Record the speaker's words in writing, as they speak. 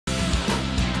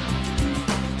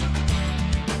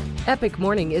Epic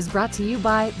Morning is brought to you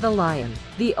by The Lion,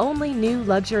 the only new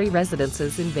luxury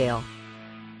residences in Vail.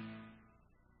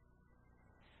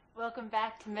 Welcome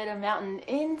back to Meadow Mountain,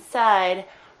 inside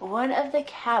one of the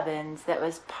cabins that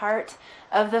was part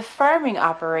of the farming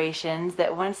operations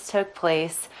that once took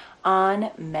place on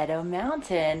Meadow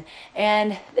Mountain.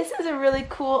 And this is a really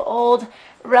cool old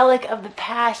relic of the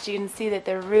past. You can see that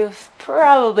the roof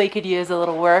probably could use a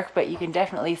little work, but you can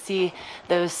definitely see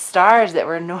those stars that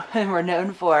were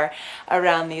known for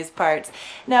around these parts.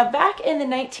 Now, back in the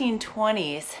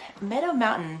 1920s, Meadow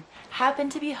Mountain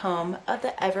happened to be home of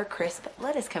the Evercrisp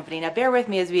Lettuce Company. Now bear with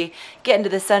me as we get into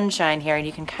the sunshine here, and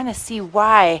you can kind of see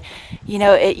why, you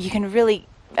can really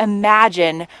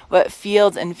imagine what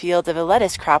fields and fields of a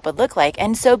lettuce crop would look like.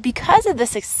 And so because of the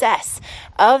success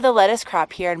of the lettuce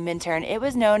crop here in Minturn, it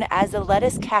was known as the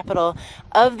lettuce capital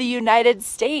of the United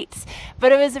States.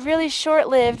 But it was really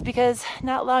short-lived, because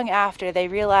not long after they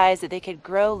realized that they could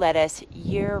grow lettuce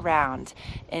year-round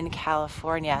in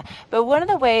California. But one of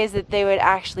the ways that they would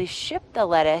actually ship the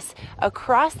lettuce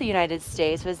across the United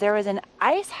States was there was an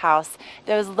ice house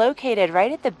that was located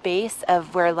right at the base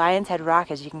of where Lion's Head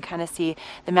Rock is. You can kind of see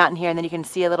the mountain here, and then you can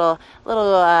see a little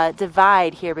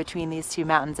divide here between these two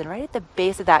mountains, and right at the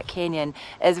base of that canyon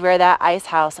is where that ice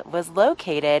house was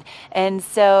located. And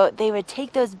so they would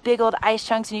take those big old ice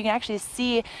chunks, and you can actually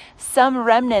see some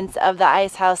remnants of the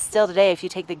ice house still today if you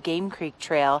take the Game Creek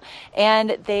Trail,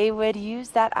 and they would use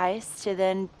that ice to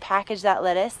then package that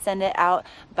lettuce, send it out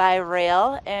by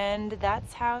rail, and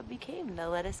that's how it became the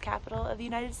lettuce capital of the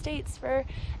United States for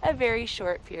a very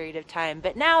short period of time.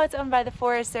 But now it's owned by the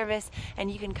Forest Service,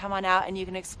 and you can come on out and you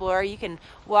can explore. You can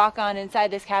walk on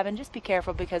inside this cabin. Just be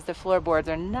careful, because the floorboards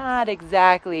are not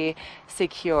exactly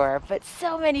secure. But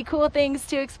so many cool things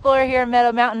to explore here in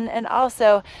Meadow Mountain, and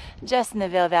also just in the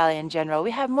Vail Valley in general.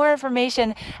 We have more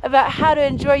information about how to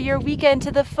enjoy your weekend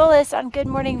to the fullest on Good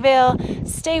Morning Vail.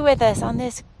 Stay with us on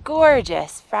this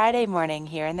gorgeous Friday morning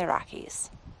here in the Rockies.